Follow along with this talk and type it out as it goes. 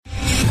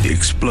The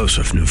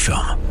explosive new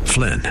film,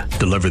 Flynn,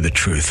 deliver the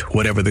truth,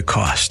 whatever the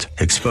cost.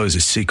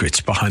 Exposes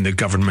secrets behind the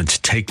government's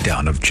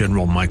takedown of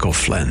General Michael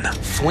Flynn.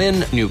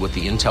 Flynn knew what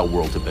the intel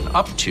world had been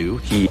up to.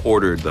 He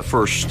ordered the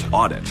first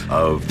audit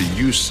of the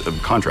use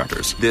of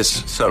contractors.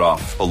 This set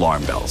off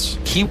alarm bells.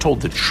 He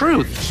told the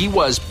truth. He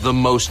was the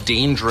most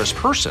dangerous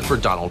person for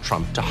Donald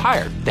Trump to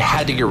hire. They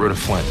had to get rid of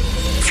Flynn.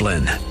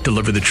 Flynn,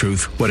 deliver the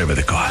truth, whatever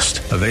the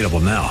cost. Available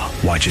now.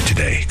 Watch it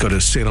today. Go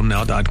to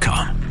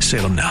salemnow.com.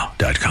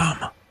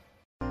 salemnow.com.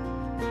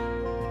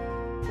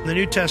 In the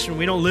New Testament,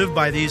 we don't live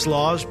by these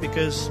laws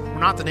because we're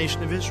not the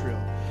nation of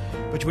Israel,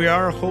 but we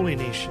are a holy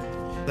nation.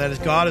 That is,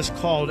 God is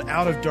called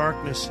out of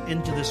darkness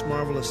into this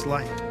marvelous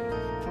light.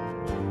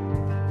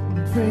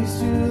 Praise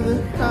to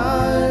the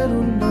God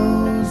who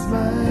knows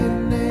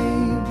my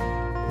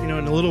name. You know,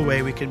 in a little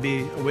way, we can be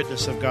a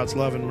witness of God's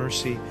love and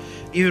mercy,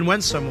 even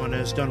when someone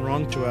has done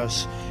wrong to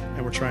us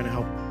and we're trying to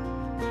help.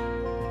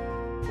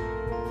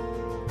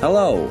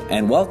 Hello,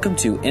 and welcome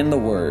to In the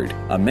Word,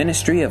 a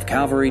ministry of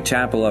Calvary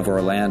Chapel of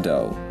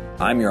Orlando.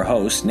 I'm your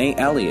host, Nate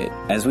Elliott,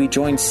 as we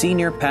join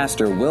Senior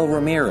Pastor Will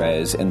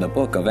Ramirez in the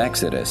book of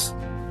Exodus.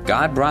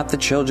 God brought the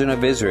children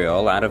of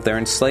Israel out of their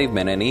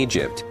enslavement in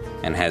Egypt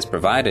and has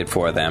provided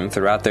for them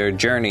throughout their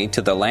journey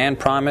to the land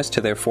promised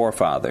to their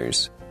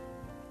forefathers.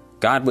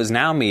 God was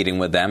now meeting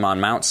with them on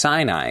Mount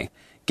Sinai,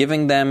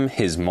 giving them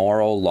His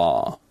moral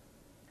law.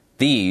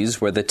 These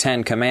were the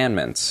 10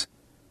 Commandments.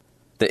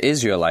 The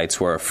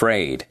Israelites were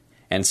afraid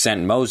and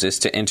sent Moses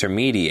to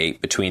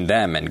intermediate between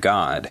them and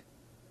God.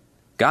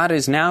 God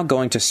is now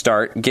going to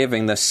start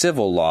giving the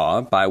civil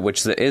law by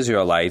which the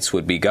Israelites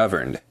would be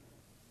governed.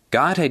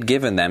 God had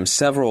given them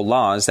several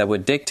laws that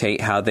would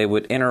dictate how they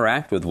would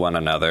interact with one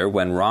another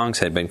when wrongs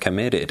had been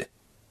committed.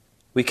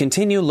 We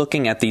continue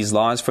looking at these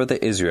laws for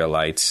the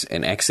Israelites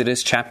in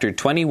Exodus chapter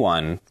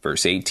 21,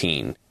 verse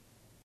 18.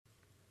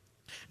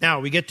 Now,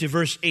 we get to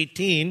verse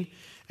 18,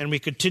 and we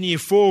continue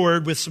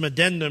forward with some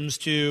addendums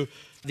to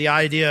the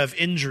idea of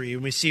injury.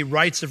 And we see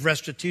rights of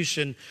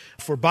restitution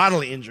for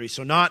bodily injury.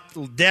 So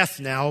not death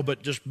now,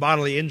 but just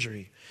bodily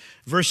injury.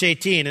 Verse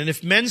 18, and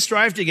if men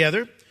strive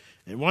together,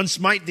 and one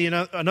smite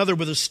another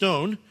with a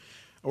stone,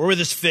 or with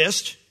his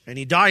fist, and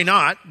he die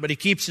not, but he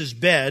keeps his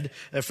bed.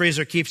 That phrase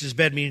there, keeps his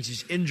bed, means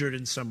he's injured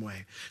in some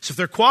way. So if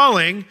they're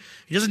quarreling,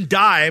 he doesn't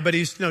die, but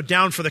he's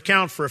down for the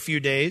count for a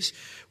few days.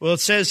 Well, it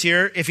says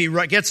here, if he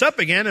gets up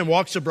again and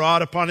walks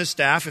abroad upon his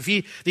staff, if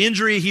the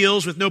injury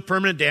heals with no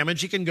permanent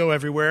damage, he can go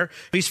everywhere,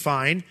 he's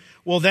fine.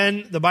 Well,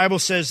 then the Bible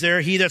says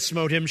there, he that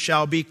smote him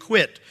shall be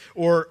quit,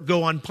 or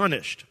go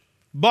unpunished.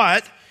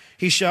 But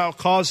he shall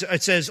cause,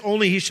 it says,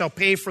 only he shall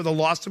pay for the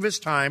loss of his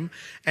time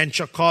and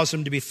shall cause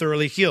him to be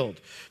thoroughly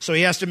healed. So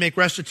he has to make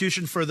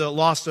restitution for the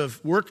loss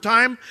of work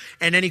time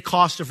and any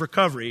cost of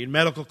recovery,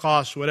 medical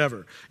costs,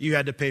 whatever. You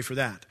had to pay for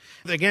that.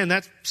 Again,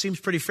 that seems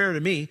pretty fair to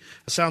me.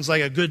 It sounds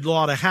like a good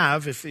law to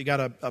have if you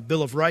got a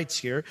Bill of Rights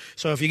here.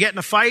 So if you get in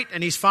a fight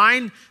and he's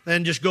fine,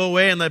 then just go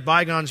away and let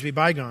bygones be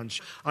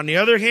bygones. On the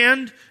other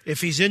hand,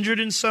 if he's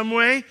injured in some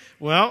way,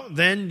 well,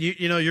 then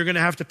you're going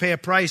to have to pay a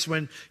price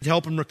to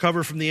help him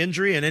recover from the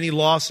injury and any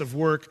loss of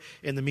work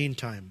in the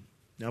meantime.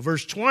 Now,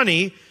 verse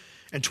 20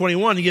 and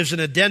 21, he gives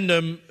an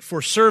addendum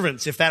for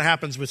servants, if that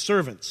happens with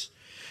servants.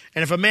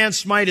 And if a man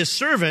smite his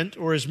servant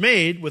or his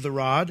maid with a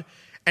rod,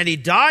 and he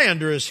die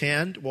under his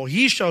hand, well,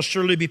 he shall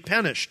surely be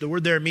punished. The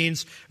word there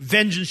means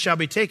vengeance shall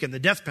be taken, the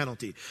death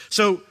penalty.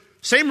 So,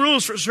 same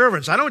rules for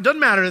servants. It doesn't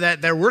matter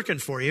that they're working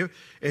for you.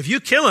 If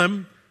you kill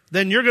him,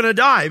 then you're going to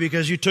die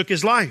because you took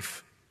his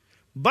life.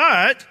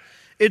 But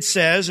it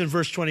says in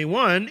verse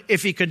 21,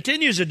 if he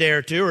continues a day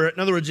or two, or in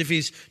other words, if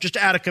he's just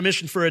out of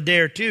commission for a day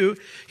or two,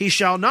 he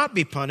shall not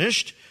be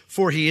punished,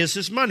 for he is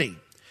his money.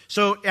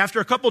 So after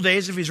a couple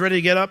days, if he's ready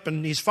to get up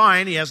and he's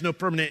fine, he has no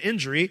permanent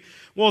injury,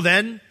 well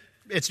then,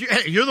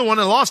 you're the one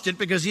that lost it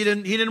because he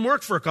didn't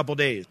work for a couple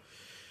days.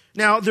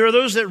 Now, there are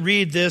those that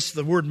read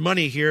the word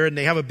money here, and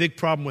they have a big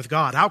problem with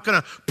God. How can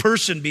a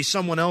person be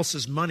someone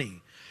else's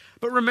money?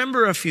 But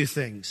remember a few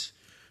things.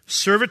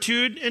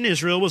 Servitude in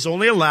Israel was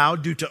only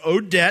allowed due to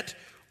owed debt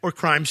or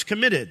crimes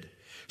committed.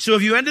 So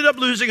if you ended up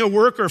losing a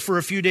worker for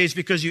a few days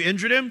because you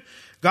injured him,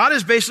 God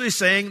is basically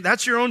saying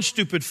that's your own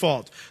stupid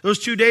fault. Those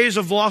 2 days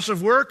of loss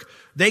of work,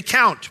 they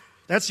count.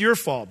 That's your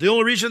fault. The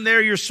only reason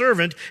they're your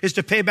servant is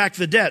to pay back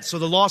the debt. So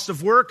the loss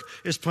of work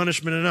is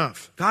punishment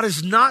enough. God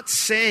is not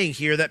saying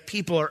here that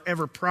people are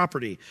ever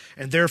property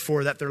and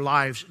therefore that their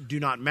lives do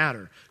not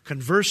matter.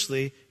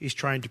 Conversely, he's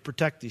trying to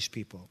protect these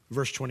people.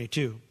 Verse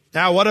 22.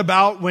 Now, what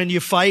about when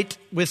you fight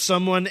with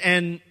someone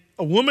and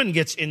a woman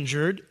gets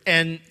injured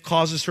and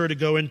causes her to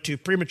go into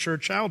premature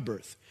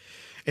childbirth?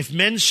 If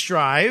men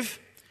strive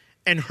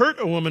and hurt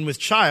a woman with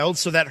child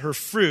so that her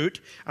fruit,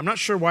 I'm not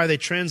sure why they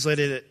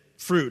translated it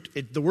fruit.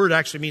 The word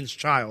actually means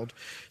child.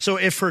 So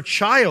if her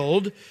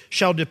child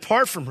shall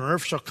depart from her,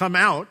 shall come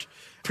out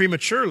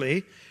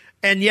prematurely,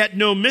 and yet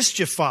no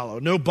mischief follow,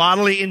 no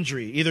bodily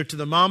injury, either to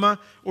the mama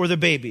or the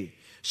baby.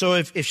 So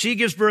if she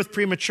gives birth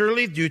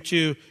prematurely due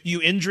to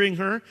you injuring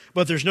her,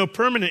 but there's no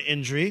permanent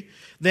injury,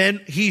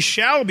 then he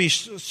shall be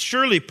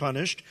surely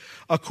punished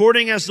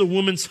according as the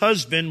woman's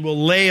husband will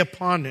lay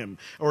upon him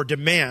or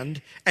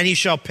demand, and he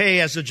shall pay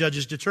as the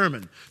judges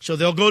determine. So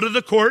they'll go to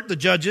the court, the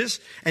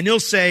judges, and he'll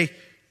say,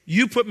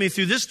 you put me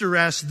through this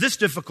duress, this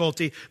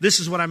difficulty,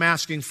 this is what I'm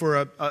asking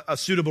for a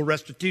suitable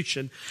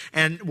restitution.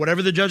 And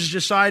whatever the judges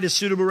decide is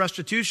suitable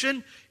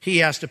restitution, he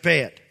has to pay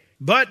it.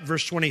 But,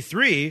 verse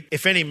 23,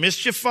 if any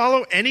mischief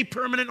follow, any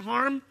permanent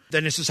harm,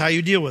 then this is how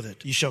you deal with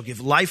it. You shall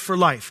give life for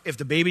life. If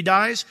the baby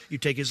dies, you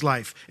take his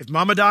life. If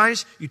mama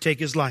dies, you take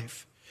his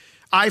life.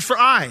 Eye for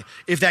eye.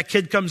 If that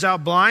kid comes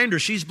out blind or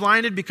she's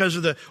blinded because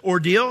of the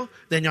ordeal,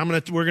 then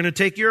we're going to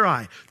take your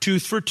eye.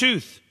 Tooth for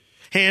tooth.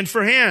 Hand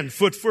for hand,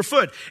 foot for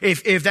foot.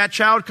 If that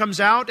child comes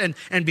out and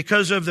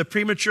because of the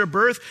premature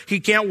birth, he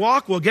can't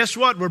walk, well, guess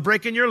what? We're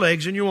breaking your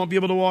legs and you won't be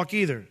able to walk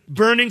either.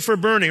 Burning for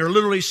burning, or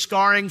literally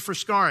scarring for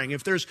scarring.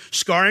 If there's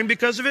scarring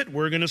because of it,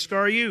 we're going to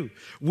scar you.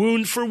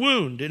 Wound for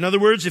wound. In other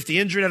words, if the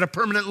injured had a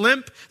permanent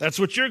limp, that's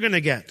what you're going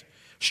to get.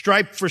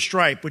 Stripe for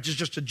stripe, which is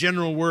just a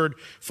general word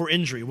for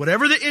injury.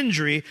 Whatever the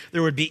injury,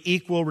 there would be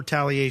equal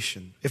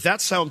retaliation. If that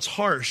sounds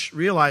harsh,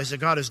 realize that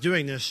God is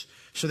doing this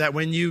so that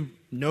when you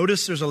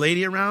notice there's a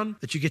lady around,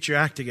 that you get your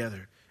act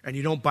together and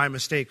you don't by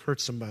mistake hurt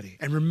somebody.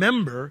 And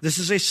remember, this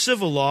is a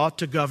civil law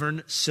to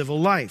govern civil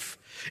life.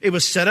 It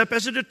was set up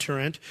as a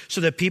deterrent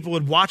so that people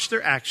would watch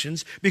their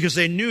actions because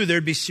they knew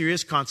there'd be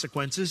serious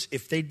consequences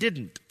if they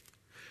didn't.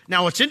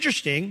 Now, what's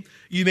interesting,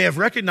 you may have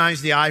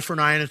recognized the eye for an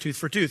eye and a tooth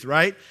for a tooth,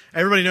 right?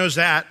 Everybody knows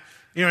that.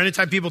 You know,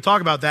 anytime people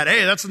talk about that,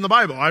 hey, that's in the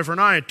Bible, eye for an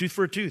eye, a tooth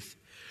for a tooth.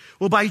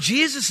 Well, by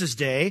Jesus'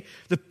 day,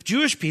 the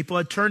Jewish people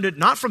had turned it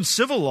not from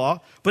civil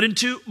law, but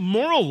into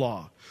moral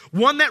law,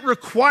 one that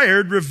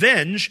required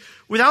revenge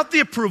without the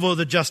approval of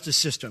the justice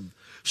system.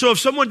 So if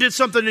someone did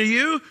something to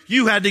you,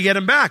 you had to get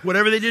them back.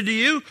 Whatever they did to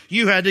you,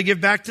 you had to give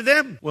back to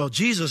them. Well,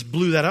 Jesus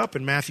blew that up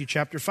in Matthew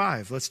chapter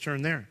 5. Let's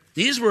turn there.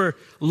 These were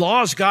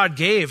laws God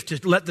gave to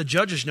let the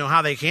judges know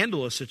how they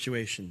handle a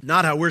situation,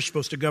 not how we're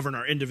supposed to govern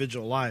our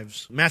individual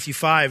lives. Matthew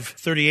 5,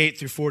 38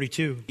 through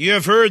 42. You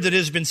have heard that it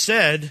has been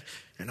said,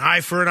 an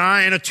eye for an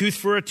eye and a tooth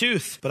for a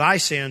tooth. But I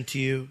say unto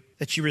you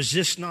that you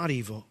resist not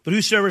evil. But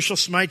whosoever shall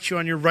smite you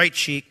on your right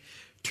cheek,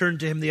 turn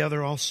to him the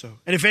other also.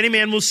 And if any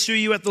man will sue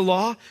you at the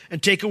law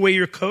and take away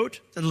your coat,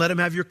 then let him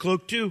have your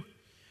cloak too.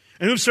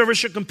 And whosoever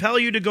shall compel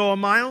you to go a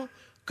mile,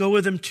 go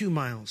with him 2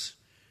 miles.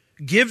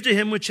 Give to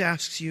him which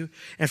asks you,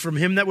 and from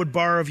him that would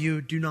borrow of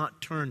you, do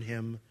not turn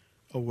him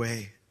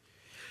away.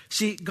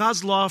 See,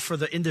 God's law for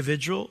the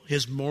individual,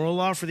 his moral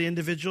law for the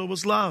individual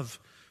was love,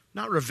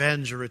 not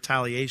revenge or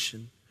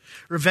retaliation.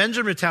 Revenge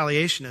and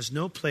retaliation has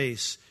no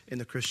place in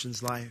the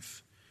Christian's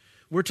life.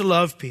 We're to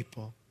love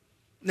people.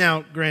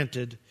 Now,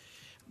 granted,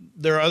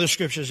 there are other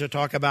scriptures that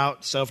talk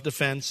about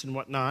self-defense and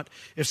whatnot.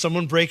 If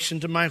someone breaks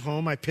into my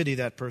home, I pity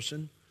that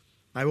person.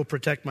 I will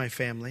protect my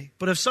family.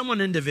 But if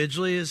someone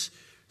individually is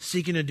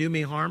seeking to do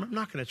me harm, I'm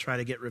not going to try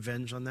to get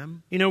revenge on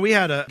them. You know, we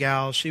had a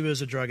gal, she was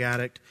a drug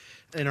addict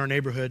in our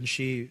neighborhood, and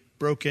she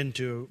broke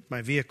into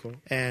my vehicle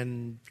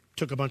and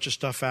took a bunch of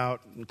stuff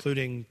out,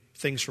 including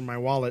things from my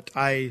wallet.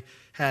 I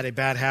had a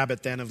bad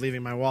habit then of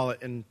leaving my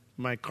wallet in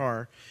my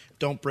car.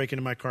 Don't break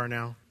into my car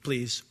now,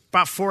 please.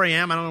 About 4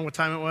 a.m., I don't know what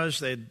time it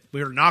was,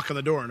 we were knocking on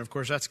the door, and of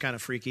course that's kind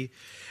of freaky.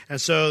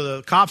 And so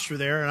the cops were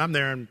there, and I'm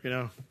there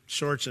in,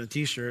 shorts and a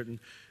t-shirt, and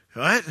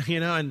what?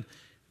 And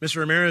Mr.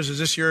 Ramirez, is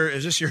this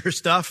your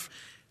stuff?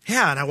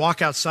 Yeah, and I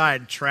walk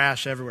outside,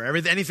 trash everywhere.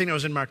 Anything that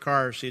was in my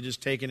car, she had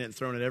just taken it and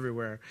thrown it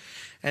everywhere.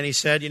 And he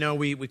said,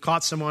 we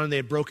caught someone, they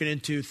had broken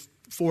into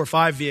 4 or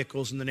 5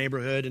 vehicles in the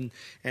neighborhood,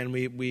 and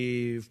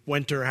we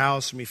went to her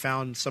house and we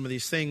found some of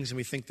these things and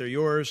we think they're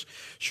yours.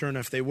 Sure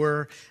enough, they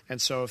were.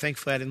 And so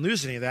thankfully I didn't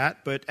lose any of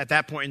that. But at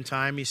that point in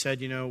time, he said,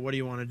 what do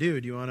you want to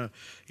do? Do you want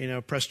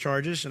to, press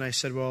charges? And I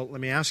said, well,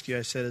 let me ask you.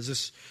 I said, is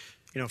this,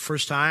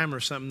 first time or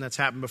something that's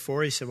happened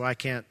before? He said, well, I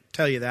can't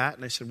tell you that.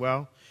 And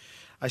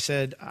I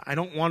said, I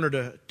don't want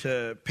her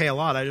to pay a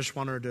lot. I just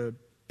want her to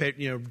pay,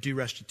 do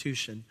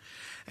restitution.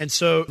 And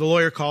so the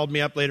lawyer called me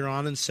up later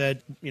on and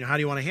said, how do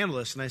you want to handle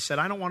this? And I said,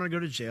 I don't want her to go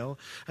to jail.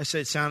 I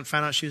said, found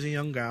out she was a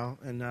young gal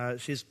and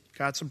she's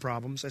got some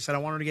problems. I said, I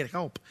want her to get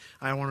help.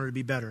 I want her to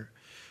be better.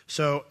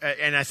 So,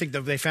 and I think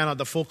that they found out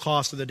the full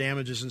cost of the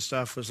damages and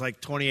stuff was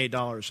like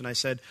 $28. And I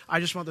said,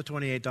 I just want the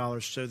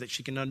 $28 so that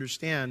she can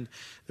understand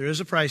there is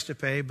a price to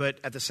pay, but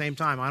at the same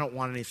time, I don't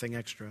want anything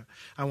extra.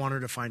 I want her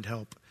to find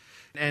help.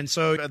 And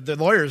so the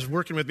lawyer is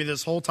working with me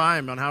this whole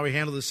time on how we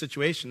handle this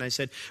situation. I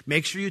said,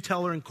 make sure you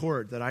tell her in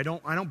court that I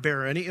don't bear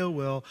her any ill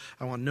will.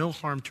 I want no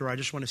harm to her. I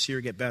just want to see her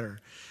get better.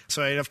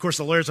 So, of course,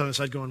 the lawyer's on the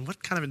side going,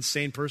 what kind of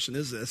insane person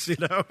is this,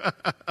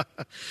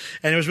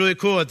 And it was really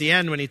cool at the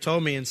end when he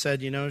told me and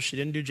said, she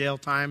didn't do jail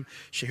time.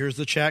 She here's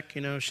the check,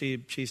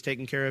 she's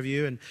taking care of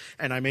you.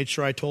 And I made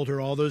sure I told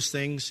her all those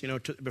things,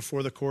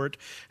 before the court.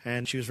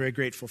 And she was very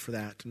grateful for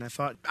that. And I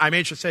thought, I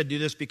made sure I said, do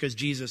this because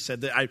Jesus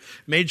said that. I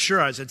made sure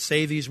I said,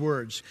 say these words.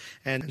 words.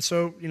 And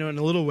so, in a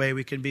little way,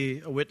 we can be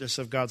a witness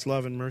of God's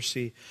love and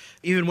mercy,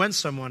 even when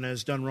someone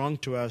has done wrong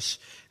to us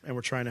and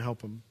we're trying to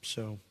help them.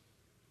 So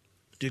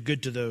do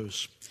good to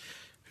those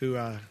who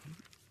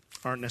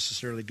aren't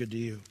necessarily good to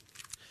you.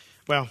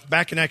 Well,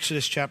 back in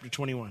Exodus chapter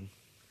 21.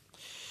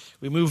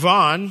 We move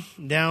on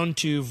down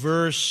to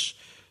verse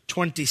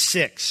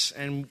 26.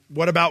 And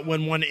what about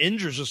when one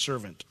injures a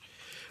servant?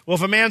 Well,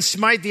 if a man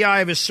smite the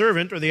eye of his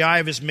servant or the eye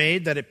of his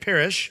maid, that it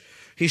perish,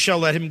 he shall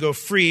let him go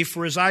free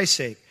for his eye's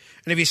sake.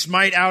 And if he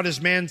smite out his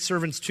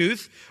manservant's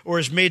tooth or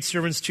his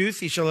maidservant's tooth,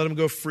 he shall let him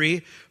go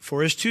free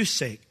for his tooth's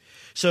sake.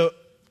 So,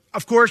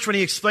 of course, when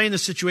he explained the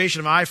situation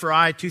of eye for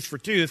eye, tooth for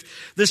tooth,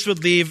 this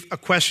would leave a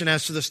question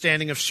as to the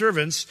standing of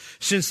servants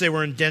since they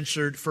were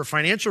indentured for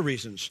financial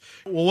reasons.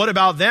 Well, what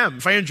about them?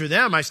 If I injure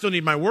them, I still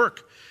need my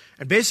work.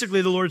 And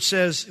basically the Lord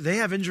says they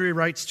have injury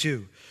rights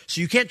too. So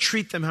you can't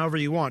treat them however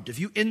you want. If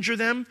you injure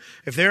them,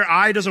 if their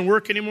eye doesn't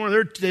work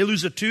anymore, they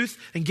lose a tooth,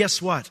 and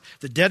guess what?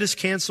 The debt is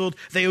canceled.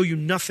 They owe you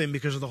nothing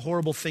because of the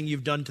horrible thing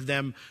you've done to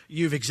them.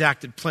 You've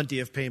exacted plenty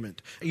of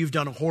payment. You've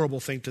done a horrible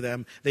thing to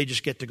them. They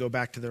just get to go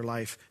back to their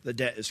life. The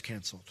debt is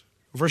canceled.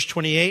 Verse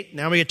 28,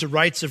 now we get to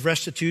rights of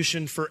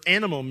restitution for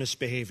animal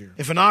misbehavior.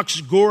 If an ox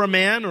gore a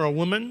man or a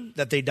woman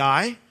that they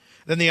die,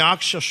 then the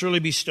ox shall surely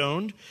be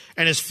stoned,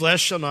 and his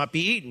flesh shall not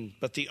be eaten.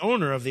 But the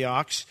owner of the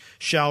ox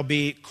shall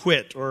be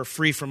quit or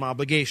free from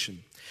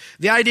obligation.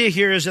 The idea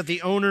here is that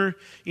the owner,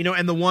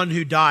 and the one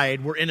who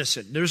died were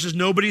innocent. This is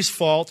nobody's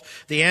fault.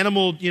 The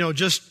animal,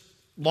 just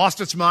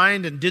lost its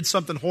mind and did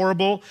something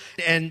horrible,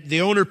 and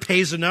the owner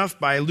pays enough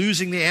by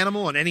losing the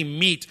animal and any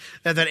meat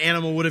that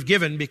animal would have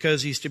given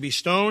because he's to be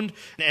stoned.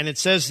 And it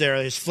says there,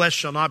 his flesh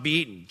shall not be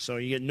eaten. So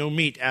you get no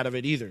meat out of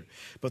it either.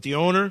 But the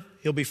owner,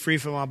 he'll be free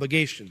from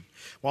obligation.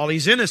 While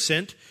he's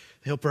innocent,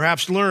 he'll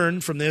perhaps learn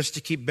from this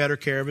to keep better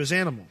care of his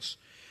animals.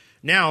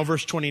 Now,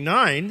 verse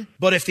 29,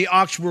 but if the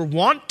ox were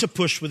wont to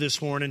push with his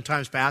horn in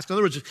times past, in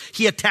other words,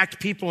 he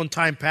attacked people in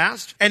time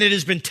past, and it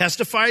has been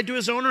testified to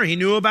his owner, he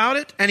knew about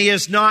it, and he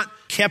has not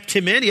kept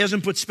him in, he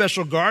hasn't put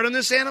special guard on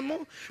this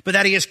animal, but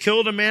that he has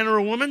killed a man or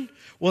a woman,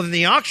 well, then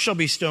the ox shall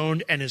be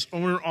stoned, and his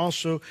owner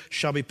also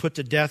shall be put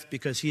to death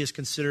because he is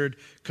considered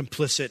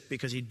complicit,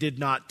 because he did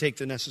not take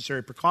the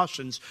necessary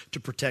precautions to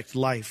protect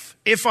life.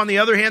 If, on the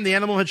other hand, the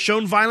animal had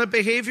shown violent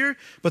behavior,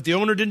 but the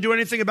owner didn't do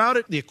anything about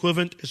it, the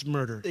equivalent is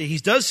murder. He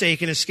does say he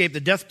can escape the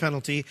death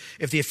penalty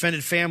if the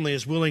offended family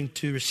is willing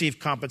to receive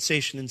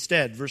compensation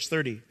instead. Verse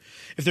 30,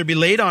 if there be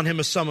laid on him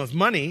a sum of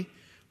money,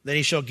 then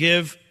he shall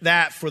give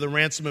that for the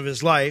ransom of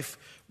his life,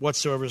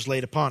 whatsoever is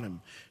laid upon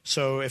him.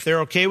 So if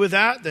they're okay with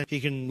that, then he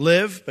can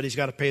live, but he's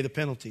got to pay the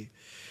penalty.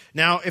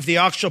 Now, if the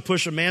ox shall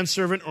push a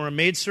manservant or a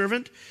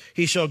maidservant,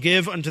 he shall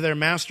give unto their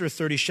master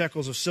 30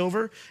 shekels of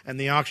silver, and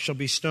the ox shall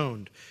be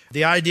stoned.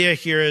 The idea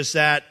here is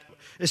that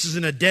this is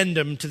an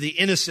addendum to the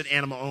innocent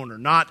animal owner,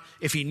 not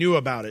if he knew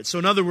about it. So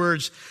in other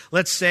words,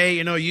 let's say,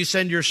 you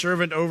send your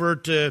servant over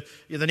to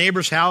the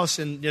neighbor's house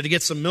and to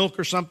get some milk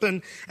or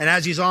something, and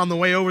as he's on the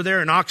way over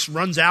there, an ox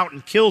runs out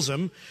and kills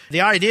him.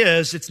 The idea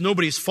is it's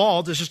nobody's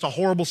fault. It's just a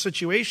horrible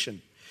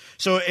situation.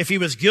 So if he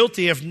was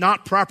guilty of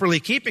not properly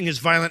keeping his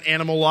violent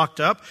animal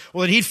locked up,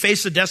 well, then he'd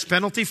face the death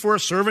penalty for a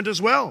servant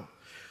as well.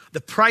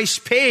 The price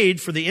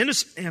paid for the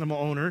innocent animal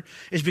owner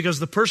is because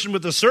the person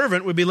with the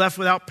servant would be left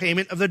without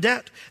payment of the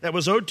debt that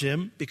was owed to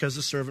him because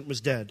the servant was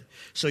dead.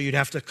 So you'd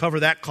have to cover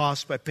that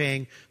cost by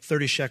paying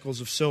 30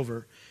 shekels of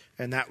silver,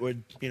 and that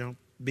would,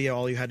 be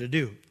all you had to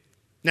do.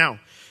 Now,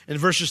 in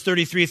verses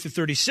 33 through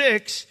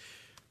 36,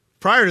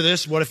 prior to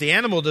this, what if the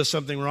animal does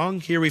something wrong?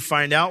 Here we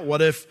find out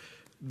what if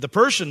the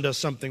person does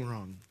something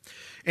wrong.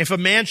 If a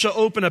man shall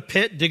open a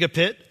pit, dig a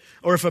pit,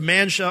 or if a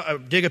man shall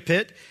dig a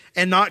pit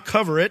and not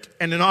cover it,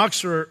 and an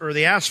ox or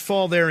the ass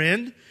fall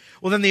therein,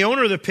 well, then the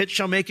owner of the pit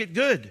shall make it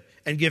good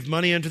and give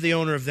money unto the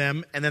owner of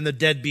them, and then the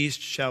dead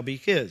beast shall be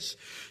his.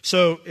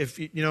 So if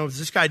if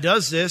this guy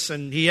does this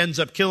and he ends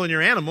up killing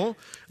your animal,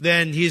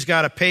 then he's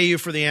got to pay you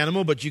for the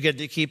animal, but you get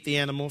to keep the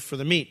animal for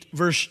the meat.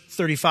 Verse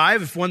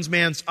 35, if one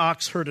man's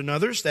ox hurt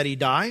another's, that he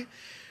die,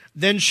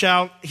 then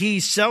shall he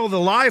sell the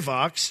live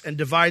ox and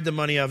divide the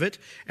money of it,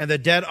 and the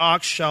dead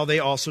ox shall they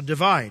also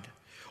divide.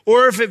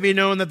 Or if it be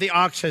known that the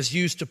ox has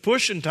used to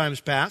push in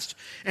times past,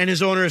 and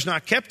his owner has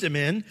not kept him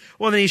in,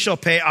 well, then he shall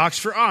pay ox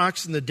for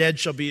ox, and the dead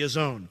shall be his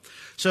own.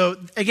 So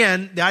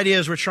again, the idea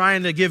is we're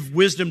trying to give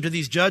wisdom to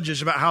these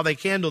judges about how they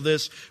handle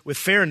this with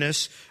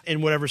fairness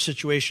in whatever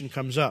situation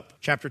comes up.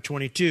 Chapter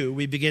 22,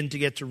 we begin to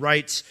get to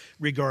rights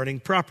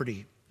regarding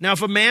property. Now,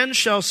 if a man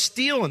shall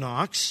steal an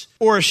ox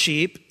or a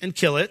sheep and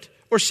kill it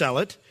or sell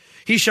it,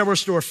 he shall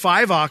restore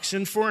 5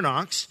 oxen for an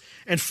ox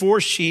and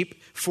 4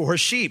 sheep for a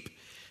sheep.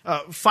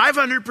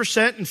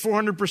 500% and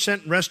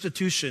 400%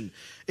 restitution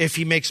if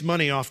he makes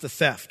money off the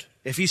theft.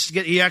 If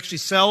he actually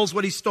sells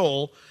what he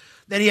stole,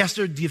 then he has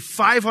to give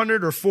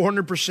 500 or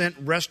 400%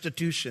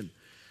 restitution.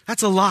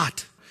 That's a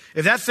lot.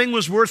 If that thing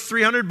was worth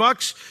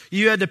 $300,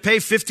 you had to pay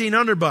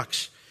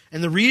 $1,500.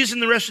 And the reason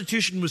the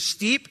restitution was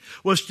steep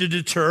was to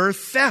deter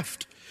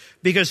theft.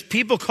 Because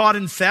people caught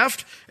in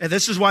theft, and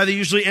this is why they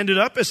usually ended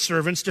up as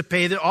servants to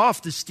pay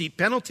off the steep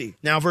penalty.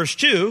 Now, verse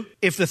 2,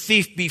 if the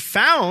thief be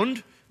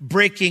found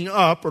breaking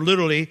up, or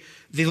literally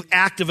the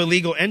act of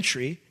illegal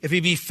entry, if he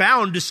be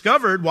found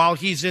discovered while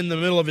he's in the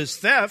middle of his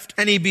theft,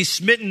 and he be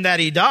smitten that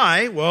he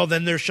die, well,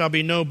 then there shall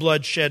be no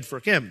blood shed for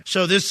him.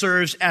 So this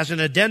serves as an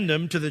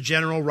addendum to the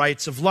general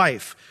rights of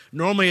life.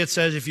 Normally it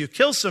says if you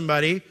kill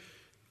somebody,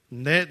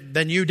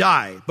 then you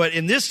die. But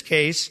in this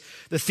case,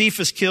 the thief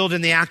is killed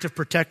in the act of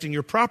protecting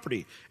your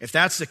property. If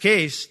that's the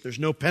case, there's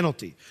no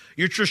penalty.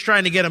 You're just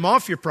trying to get him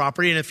off your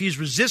property, and if he's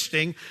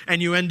resisting and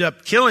you end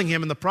up killing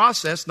him in the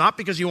process, not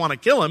because you want to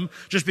kill him,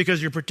 just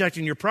because you're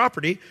protecting your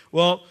property,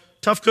 well,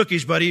 tough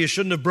cookies, buddy. You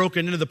shouldn't have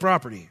broken into the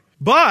property.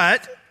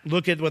 But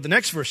look at what the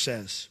next verse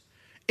says.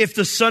 If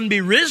the sun be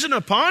risen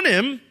upon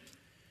him,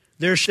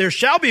 there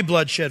shall be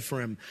bloodshed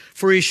for him,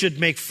 for he should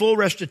make full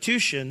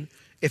restitution.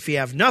 If he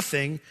have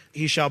nothing,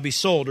 he shall be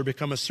sold or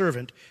become a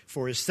servant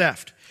for his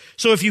theft.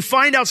 So if you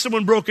find out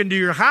someone broke into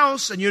your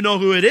house and you know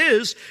who it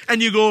is,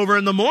 and you go over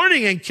in the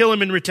morning and kill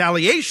him in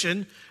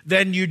retaliation,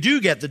 then you do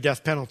get the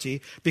death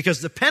penalty,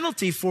 because the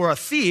penalty for a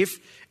thief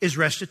is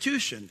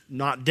restitution,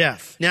 not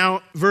death.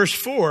 Now, verse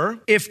 4,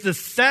 if the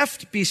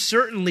theft be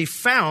certainly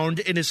found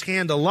in his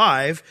hand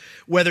alive,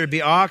 whether it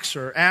be ox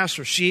or ass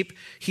or sheep,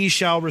 he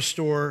shall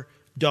restore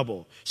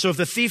double. So if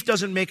the thief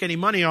doesn't make any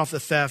money off the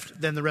theft,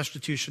 then the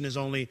restitution is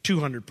only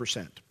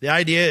 200%. The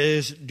idea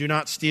is do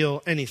not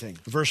steal anything.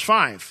 Verse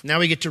 5. Now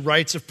we get to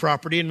rights of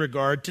property in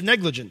regard to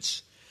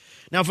negligence.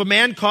 Now if a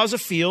man cause a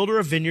field or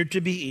a vineyard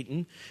to be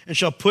eaten, and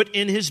shall put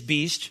in his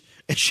beast,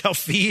 and shall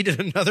feed in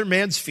another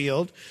man's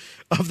field,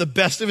 of the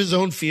best of his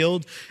own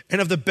field,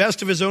 and of the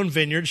best of his own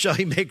vineyard shall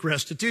he make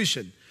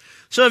restitution.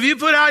 So if you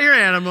put out your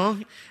animal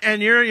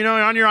and you're,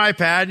 on your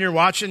iPad and you're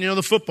watching,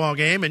 the football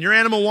game, and your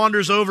animal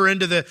wanders over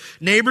into the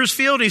neighbor's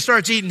field and he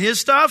starts eating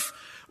his stuff,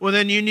 well,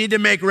 then you need to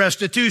make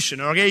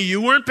restitution, okay?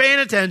 You weren't paying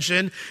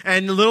attention,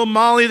 and little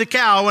Molly the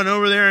cow went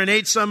over there and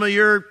ate some of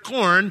your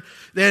corn,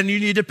 then you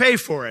need to pay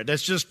for it.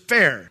 That's just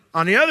fair.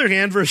 On the other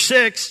hand, verse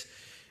 6,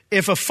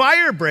 if a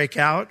fire break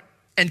out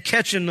and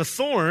catch in the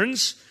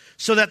thorns,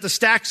 so that the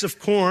stacks of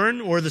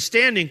corn or the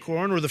standing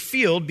corn or the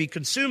field be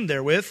consumed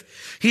therewith,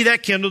 he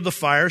that kindled the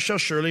fire shall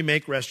surely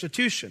make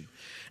restitution.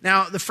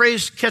 Now, the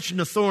phrase catching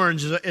the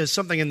thorns is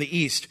something in the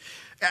East.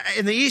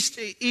 In the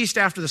East,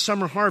 after the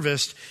summer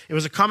harvest, it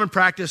was a common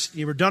practice.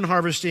 You were done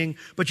harvesting,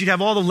 but you'd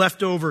have all the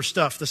leftover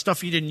stuff, the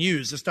stuff you didn't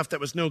use, the stuff that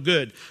was no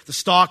good, the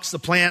stalks, the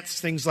plants,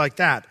 things like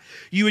that.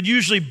 You would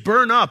usually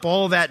burn up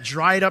all of that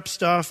dried up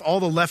stuff, all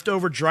the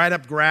leftover dried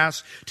up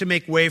grass to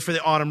make way for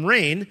the autumn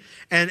rain.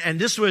 And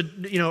this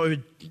would, it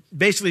would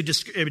basically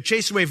it would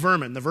chase away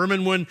vermin. The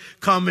vermin would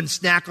come and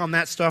snack on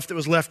that stuff that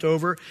was left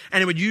over,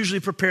 and it would usually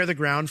prepare the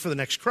ground for the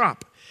next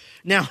crop.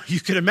 Now, you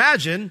could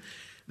imagine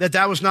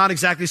that was not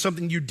exactly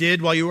something you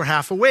did while you were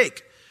half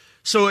awake.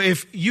 So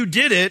if you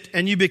did it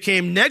and you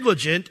became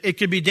negligent, it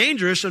could be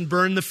dangerous and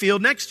burn the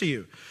field next to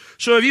you.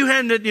 So if you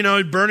ended,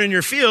 burning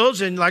your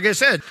fields, and like I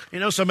said,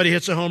 somebody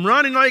hits a home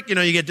run and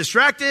you get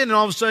distracted and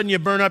all of a sudden you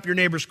burn up your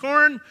neighbor's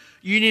corn,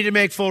 you need to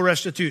make full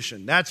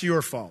restitution. That's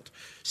your fault.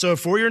 So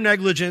for your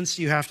negligence,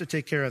 you have to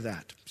take care of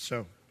that.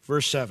 So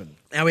verse 7.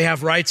 Now we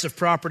have rights of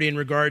property in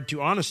regard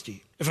to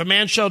honesty. If a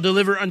man shall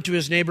deliver unto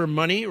his neighbor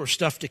money or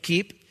stuff to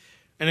keep,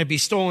 and it be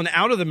stolen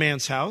out of the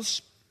man's house,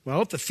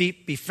 well, if the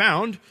thief be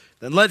found,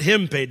 then let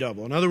him pay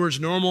double. In other words,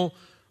 normal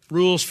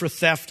rules for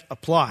theft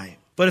apply.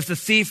 But if the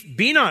thief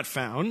be not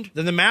found,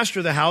 then the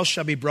master of the house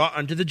shall be brought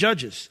unto the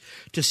judges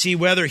to see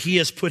whether he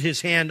has put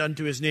his hand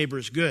unto his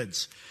neighbor's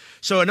goods.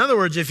 So in other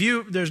words, if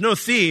there's no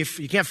thief,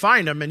 you can't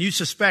find him, and you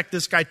suspect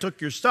this guy took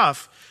your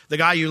stuff, the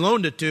guy you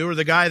loaned it to or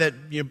the guy that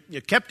you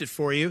kept it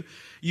for you,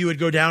 you would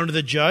go down to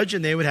the judge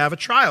and they would have a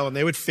trial and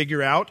they would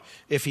figure out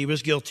if he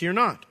was guilty or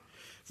not.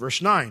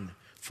 Verse 9.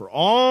 For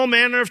all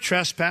manner of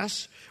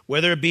trespass,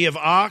 whether it be of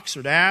ox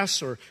or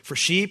ass or for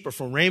sheep or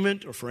for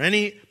raiment or for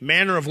any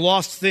manner of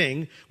lost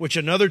thing, which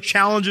another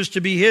challenges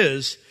to be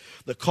his,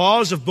 the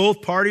cause of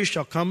both parties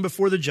shall come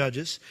before the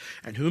judges,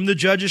 and whom the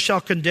judges shall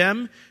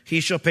condemn,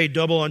 he shall pay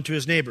double unto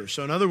his neighbor.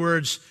 So in other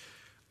words,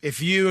 if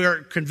you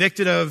are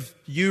convicted of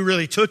you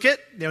really took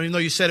it, even though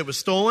you said it was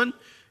stolen,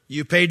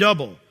 you pay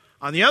double.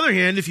 On the other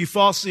hand, if you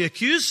falsely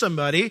accuse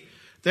somebody,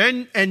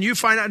 and you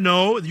find out,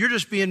 no, you're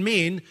just being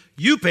mean,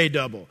 you pay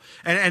double.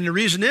 And the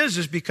reason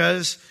is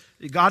because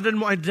God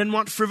didn't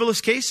want frivolous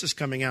cases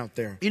coming out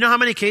there. You know how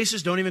many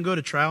cases don't even go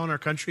to trial in our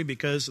country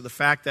because of the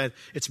fact that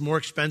it's more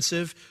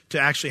expensive to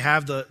actually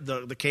have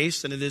the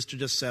case than it is to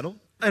just settle?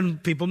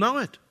 And people know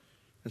it.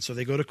 And so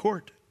they go to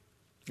court.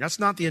 That's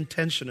not the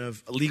intention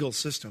of a legal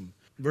system.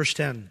 Verse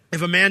 10,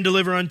 if a man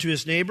deliver unto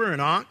his neighbor an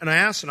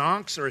ass, an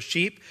ox, or a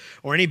sheep,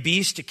 or any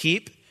beast to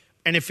keep,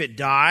 and if it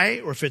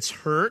die, or if it's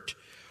hurt,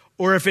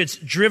 or if it's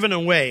driven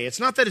away. It's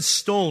not that it's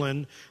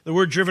stolen. The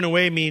word driven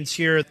away means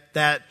here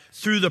that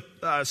through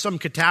some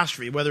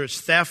catastrophe, whether it's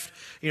theft,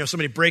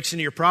 somebody breaks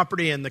into your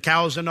property and the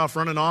cows end up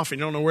running off and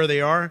you don't know where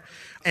they are,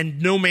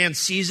 and no man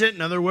sees it.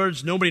 In other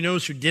words, nobody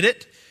knows who did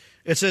it.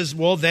 It says,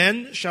 well,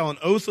 then shall an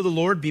oath of the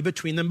Lord be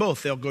between them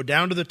both. They'll go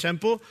down to the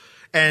temple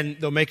and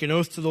they'll make an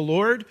oath to the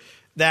Lord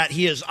that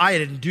I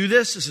didn't do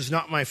this. This is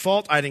not my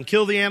fault. I didn't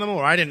kill the animal,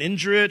 or I didn't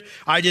injure it.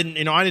 I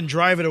didn't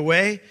drive it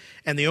away.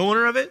 And the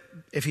owner of it,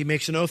 if he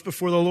makes an oath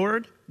before the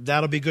Lord,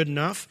 that'll be good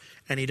enough,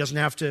 and he doesn't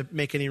have to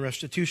make any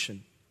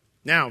restitution.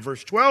 Now,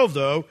 verse 12,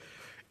 though,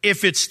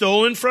 if it's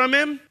stolen from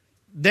him,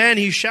 then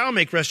he shall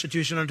make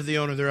restitution unto the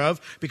owner thereof,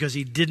 because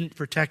he didn't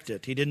protect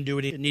it. He didn't do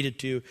what he needed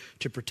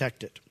to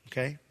protect it.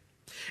 Okay?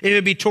 If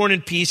it be torn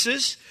in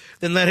pieces,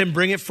 then let him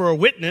bring it for a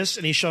witness,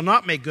 and he shall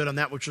not make good on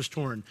that which was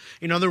torn.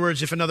 In other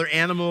words, if another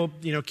animal,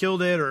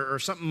 killed it or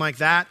something like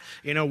that,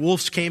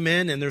 wolves came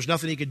in and there's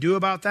nothing he could do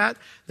about that,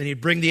 then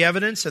he'd bring the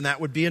evidence and that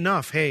would be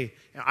enough. Hey,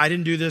 I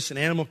didn't do this. An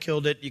animal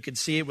killed it. You could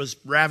see it was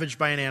ravaged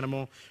by an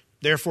animal.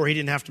 Therefore, he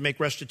didn't have to make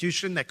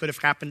restitution. That could have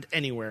happened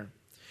anywhere.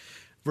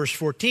 Verse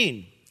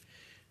 14.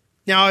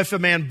 Now, if a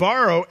man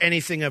borrow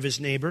anything of his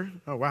neighbor,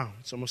 oh wow,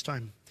 it's almost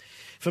time.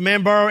 If a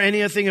man borrow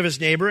anything of his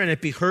neighbor, and it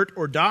be hurt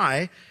or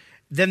die,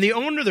 then the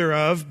owner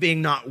thereof,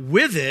 being not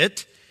with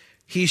it,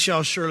 he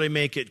shall surely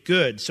make it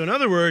good. So in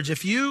other words,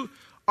 if you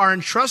are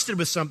entrusted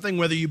with something,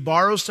 whether you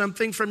borrow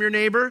something from your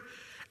neighbor,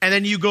 and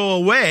then you go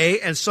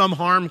away and some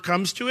harm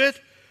comes to it,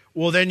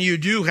 well, then you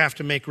do have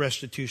to make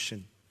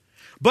restitution.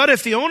 But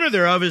if the owner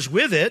thereof is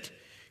with it,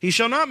 he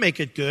shall not make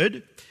it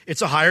good.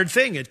 It's a hired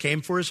thing. It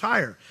came for his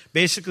hire.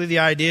 Basically, the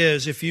idea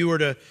is if you were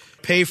to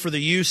pay for the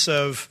use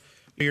of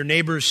your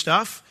neighbor's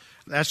stuff,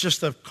 that's just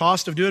the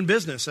cost of doing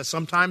business, that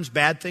sometimes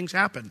bad things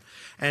happen.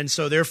 And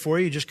so therefore,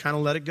 you just kind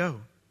of let it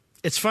go.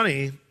 It's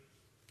funny.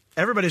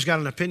 Everybody's got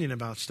an opinion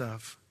about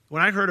stuff.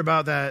 When I heard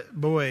about that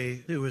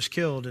boy who was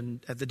killed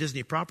at the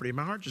Disney property,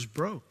 my heart just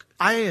broke.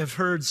 I have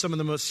heard some of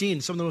the most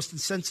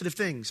insensitive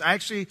things. I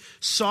actually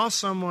saw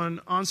someone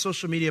on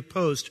social media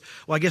post,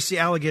 well, I guess the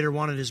alligator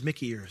wanted his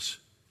Mickey ears.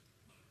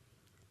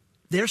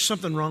 There's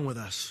something wrong with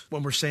us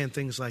when we're saying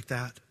things like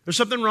that. There's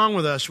something wrong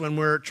with us when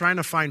we're trying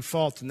to find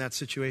fault in that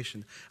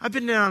situation. I've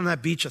been down on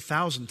that beach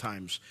 1,000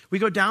 times. We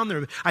go down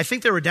there. I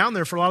think they were down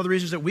there for a lot of the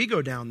reasons that we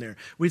go down there.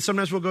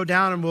 Sometimes we'll go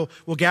down and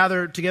we'll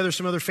gather together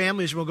some other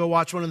families and we'll go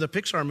watch one of the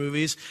Pixar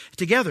movies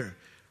together.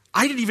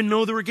 I didn't even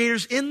know there were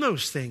gators in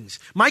those things.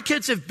 My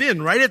kids have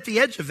been right at the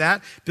edge of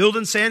that,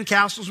 building sand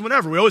castles and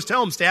whatever. We always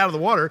tell them stay out of the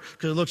water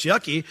because it looks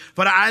yucky,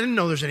 but I didn't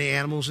know there's any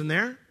animals in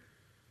there.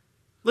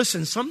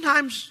 Listen,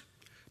 sometimes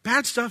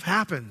bad stuff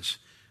happens,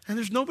 and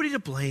there's nobody to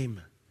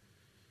blame.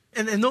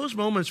 And in those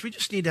moments, we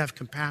just need to have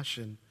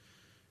compassion.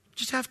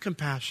 Just have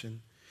compassion.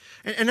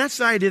 And that's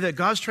the idea that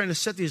God's trying to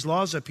set these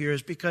laws up here,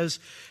 is because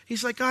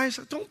he's like, guys,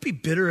 don't be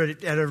bitter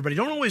at everybody.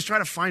 Don't always try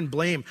to find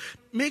blame.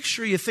 Make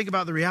sure you think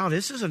about the reality.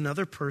 This is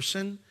another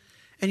person,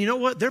 and you know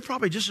what? They're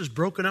probably just as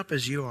broken up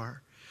as you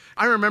are.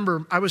 I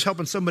remember I was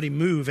helping somebody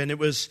move, and it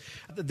was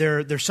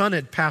their son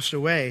had passed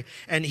away,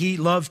 and he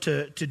loved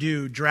to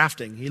do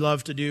drafting. He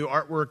loved to do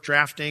artwork,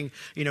 drafting.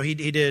 He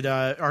did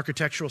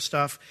architectural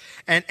stuff,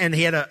 and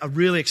he had a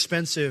really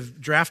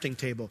expensive drafting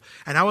table.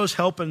 And I was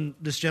helping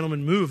this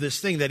gentleman move this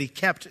thing that he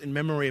kept in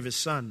memory of his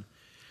son.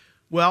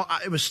 Well,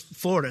 it was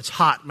Florida. It's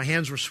hot. My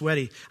hands were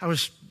sweaty. I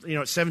was,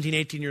 at 17,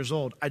 18 years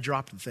old. I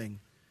dropped the thing.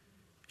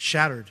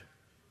 Shattered.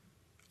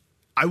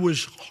 I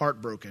was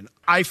heartbroken.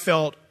 I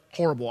felt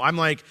horrible. I'm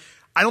like,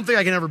 I don't think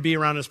I can ever be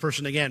around this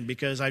person again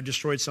because I've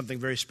destroyed something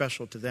very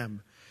special to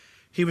them.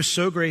 He was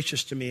so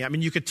gracious to me. I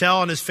mean, you could tell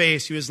on his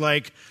face, he was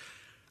like,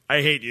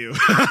 I hate you.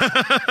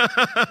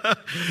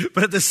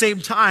 But at the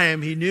same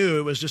time, he knew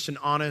it was just an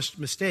honest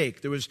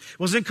mistake. It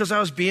wasn't because I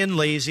was being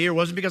lazy, or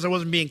wasn't because I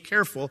wasn't being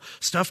careful.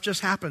 Stuff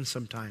just happens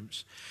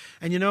sometimes.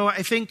 And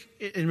I think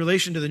in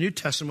relation to the New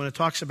Testament, when it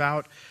talks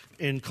about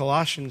in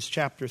Colossians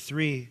chapter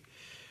 3,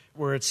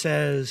 where it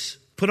says,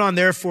 put on,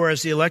 therefore,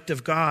 as the elect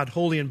of God,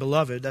 holy and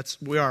beloved.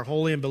 We are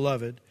holy and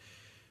beloved.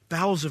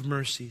 Bowels of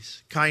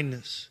mercies,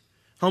 kindness,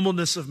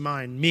 humbleness of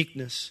mind,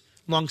 meekness,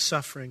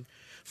 long-suffering,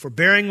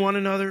 forbearing one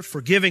another,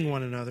 forgiving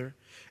one another.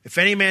 If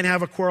any man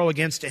have a quarrel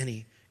against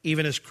any,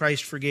 even as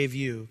Christ forgave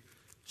you,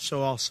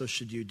 so also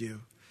should you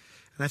do.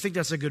 And I think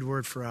that's a good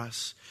word for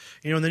us.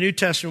 In the New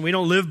Testament, we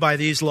don't live by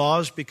these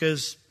laws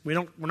because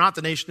we're not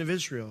the nation of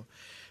Israel,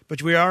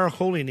 but we are a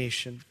holy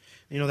nation.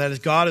 That is,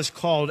 God is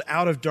called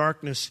out of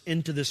darkness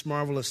into this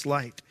marvelous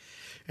light.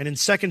 And in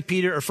 1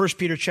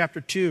 Peter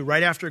chapter 2,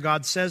 right after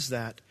God says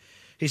that,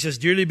 he says,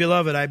 dearly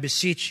beloved, I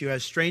beseech you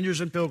as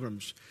strangers and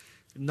pilgrims,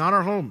 not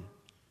our home,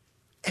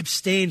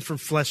 abstain from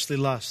fleshly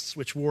lusts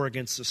which war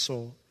against the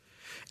soul,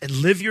 and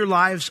live your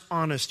lives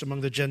honest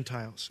among the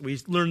Gentiles. We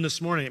learned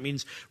this morning, it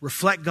means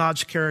reflect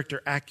God's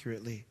character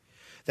accurately.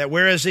 That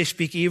whereas they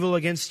speak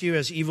against you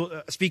as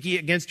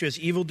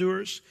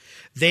evildoers,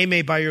 they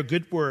may by your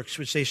good works,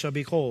 which they shall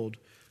behold,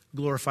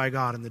 glorify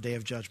God in the day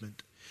of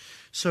judgment.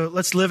 So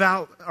let's live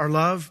out our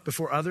love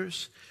before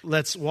others.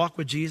 Let's walk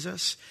with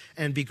Jesus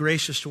and be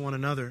gracious to one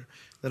another,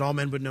 that all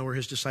men would know we're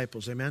his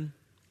disciples. Amen?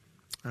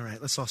 All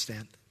right, let's all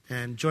stand.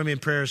 And join me in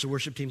prayer as the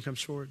worship team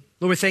comes forward.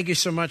 Lord, we thank you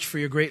so much for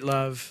your great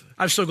love.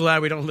 I'm so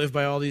glad we don't live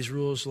by all these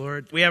rules,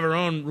 Lord. We have our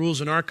own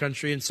rules in our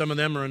country, and some of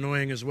them are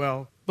annoying as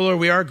well. But Lord,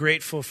 we are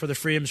grateful for the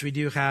freedoms we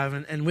do have.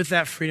 And with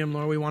that freedom,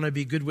 Lord, we want to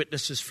be good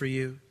witnesses for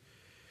you.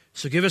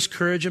 So give us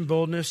courage and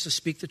boldness to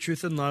speak the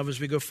truth in love as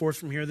we go forth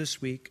from here this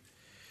week.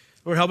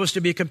 Lord, help us to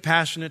be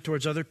compassionate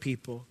towards other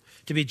people,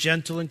 to be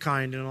gentle and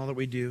kind in all that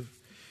we do.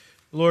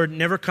 Lord,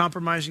 never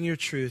compromising your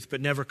truth, but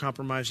never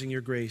compromising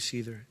your grace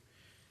either.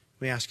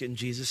 We ask it in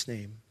Jesus'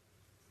 name.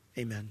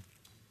 Amen.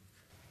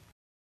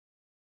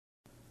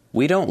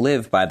 We don't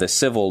live by the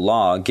civil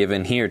law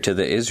given here to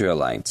the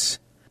Israelites,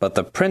 but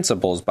the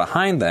principles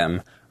behind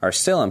them are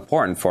still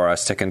important for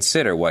us to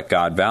consider what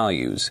God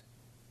values.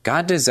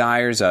 God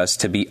desires us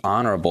to be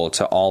honorable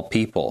to all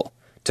people,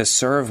 to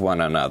serve one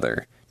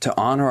another, to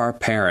honor our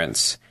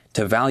parents,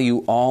 to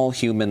value all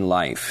human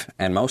life,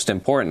 and most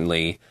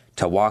importantly,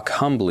 to walk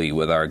humbly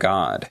with our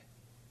God.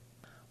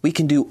 We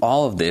can do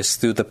all of this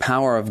through the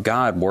power of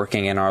God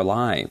working in our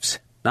lives,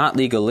 not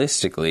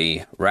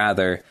legalistically,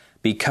 rather,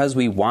 because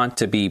we want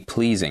to be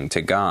pleasing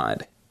to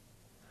God.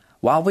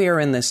 While we are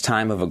in this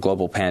time of a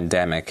global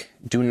pandemic,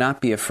 do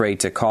not be afraid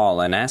to call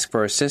and ask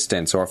for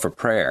assistance or for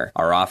prayer.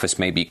 Our office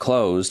may be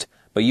closed,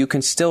 but you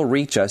can still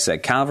reach us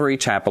at Calvary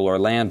Chapel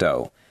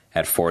Orlando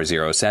at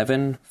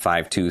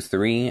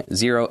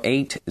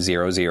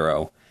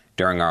 407-523-0800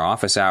 during our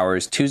office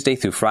hours Tuesday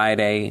through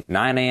Friday,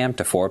 9 a.m.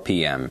 to 4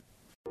 p.m.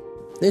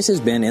 This has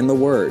been In the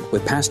Word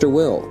with Pastor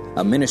Will,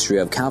 a ministry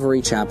of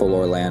Calvary Chapel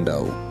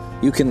Orlando.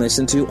 You can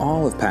listen to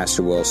all of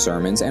Pastor Will's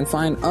sermons and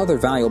find other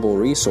valuable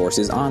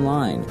resources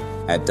online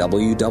at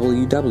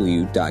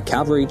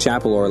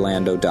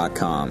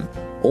www.calvarychapelorlando.com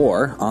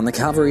or on the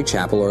Calvary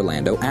Chapel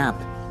Orlando app,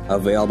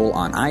 available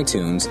on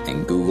iTunes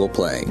and Google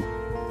Play.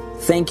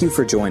 Thank you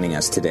for joining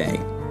us today.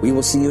 We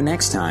will see you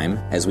next time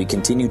as we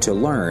continue to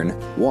learn,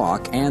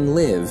 walk, and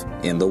live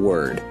in the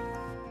Word.